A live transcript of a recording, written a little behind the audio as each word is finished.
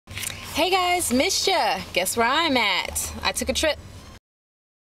Hey guys, missed ya. Guess where I'm at? I took a trip.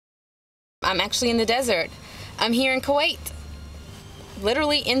 I'm actually in the desert. I'm here in Kuwait.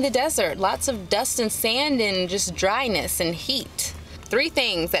 Literally in the desert. Lots of dust and sand and just dryness and heat. 3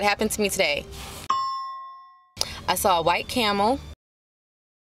 things that happened to me today. I saw a white camel.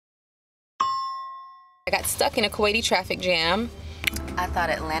 I got stuck in a Kuwaiti traffic jam. I thought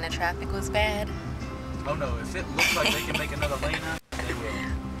Atlanta traffic was bad. Oh no, if it looks like they can make another lane out, they will.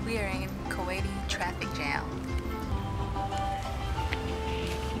 We are in Kuwaiti traffic jam.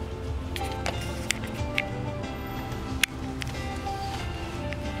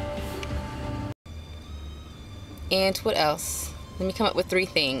 And what else? Let me come up with 3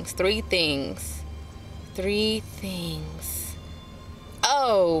 things. 3 things. 3 things.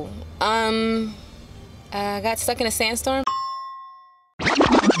 Oh, I got stuck in a sandstorm.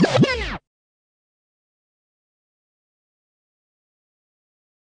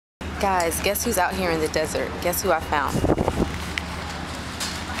 Guys, guess who's out here in the desert? Guess who I found?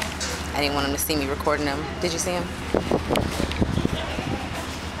 I didn't want him to see me recording him. Did you see him?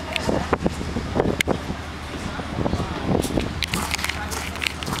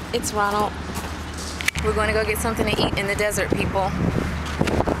 It's Ronald. We're going to go get something to eat in the desert, people.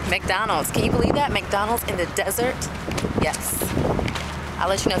 McDonald's. Can you believe that? McDonald's in the desert? Yes. I'll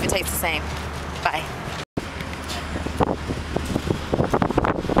let you know if it tastes the same. Bye.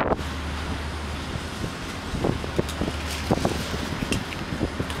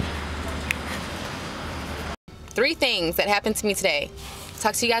 Three things that happened to me today.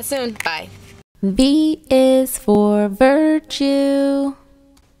 Talk to you guys soon. Bye. V is for virtue.com.